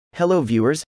Hello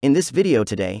viewers, in this video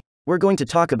today, we're going to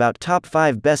talk about top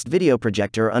 5 best video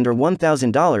projector under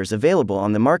 $1,000 available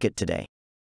on the market today.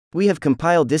 We have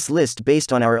compiled this list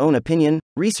based on our own opinion,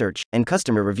 research, and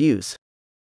customer reviews.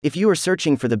 If you are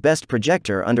searching for the best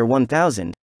projector under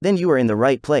 $1,000, then you are in the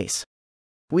right place.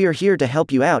 We are here to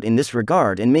help you out in this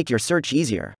regard and make your search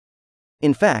easier.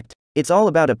 In fact, it's all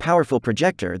about a powerful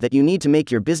projector that you need to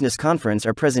make your business conference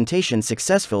or presentation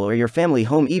successful or your family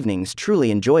home evenings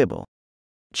truly enjoyable.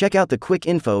 Check out the quick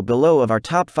info below of our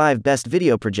top 5 best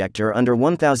video projector under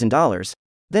 $1,000,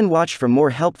 then watch for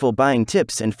more helpful buying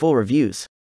tips and full reviews.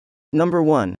 Number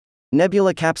 1.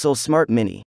 Nebula Capsule Smart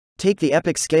Mini. Take the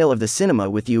epic scale of the cinema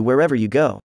with you wherever you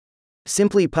go.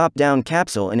 Simply pop down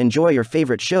capsule and enjoy your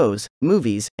favorite shows,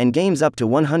 movies, and games up to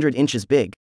 100 inches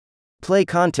big. Play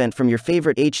content from your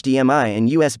favorite HDMI and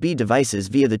USB devices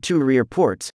via the 2 rear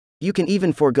ports. You can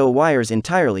even forego wires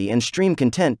entirely and stream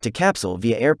content to capsule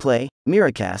via AirPlay,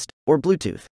 Miracast, or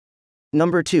Bluetooth.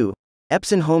 Number 2.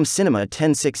 Epson Home Cinema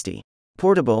 1060.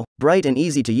 Portable, bright and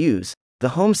easy to use, the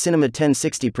Home Cinema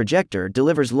 1060 projector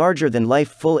delivers larger-than-life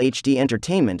Full HD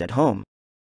entertainment at home.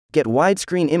 Get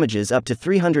widescreen images up to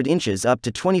 300 inches up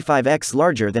to 25x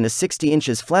larger than a 60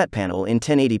 inches flat panel in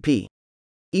 1080p.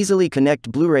 Easily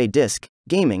connect Blu-ray disc,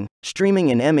 gaming,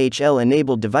 streaming and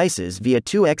MHL-enabled devices via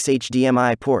 2x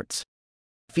HDMI ports.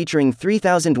 Featuring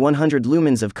 3100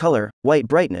 lumens of color, white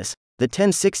brightness, the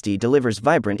 1060 delivers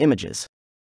vibrant images.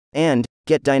 And,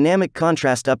 get dynamic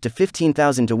contrast up to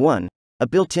 15,000 to 1, a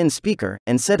built-in speaker,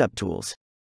 and setup tools.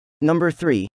 Number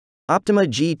 3. Optima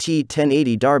GT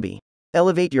 1080 Derby.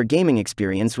 Elevate your gaming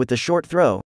experience with the short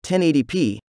throw,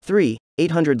 1080p,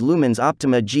 800 lumens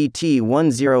Optima GT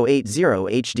 1080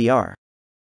 HDR.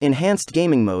 Enhanced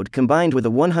gaming mode combined with a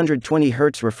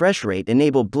 120Hz refresh rate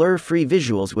enable blur-free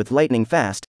visuals with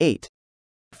lightning-fast, 8.4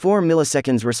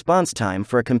 milliseconds response time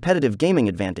for a competitive gaming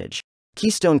advantage.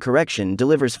 Keystone correction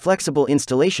delivers flexible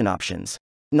installation options.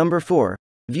 Number 4.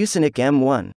 ViewSonic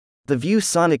M1. The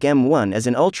ViewSonic M1 is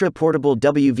an ultra-portable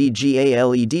WVGA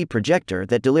LED projector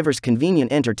that delivers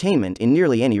convenient entertainment in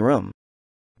nearly any room.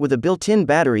 With a built-in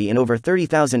battery and over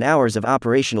 30,000 hours of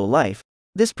operational life,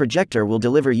 this projector will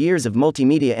deliver years of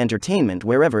multimedia entertainment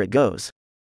wherever it goes.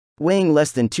 Weighing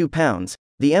less than 2 pounds,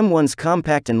 the M1's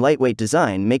compact and lightweight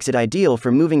design makes it ideal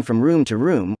for moving from room to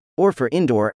room, or for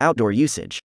indoor-outdoor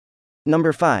usage.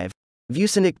 Number 5.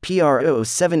 ViewSonic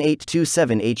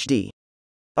Pro7827 HD.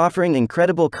 Offering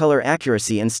incredible color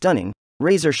accuracy and stunning,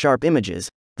 razor-sharp images,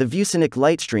 the ViewSonic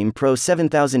Lightstream Pro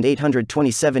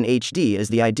 7827 HD is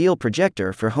the ideal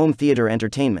projector for home theater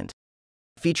entertainment.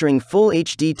 Featuring full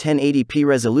HD 1080p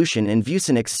resolution and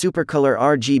ViewSonic's SuperColor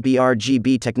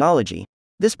RGB technology,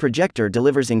 this projector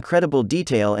delivers incredible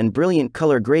detail and brilliant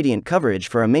color gradient coverage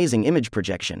for amazing image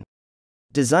projection.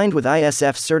 Designed with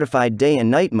ISF-certified day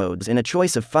and night modes and a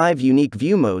choice of 5 unique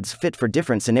view modes fit for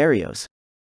different scenarios.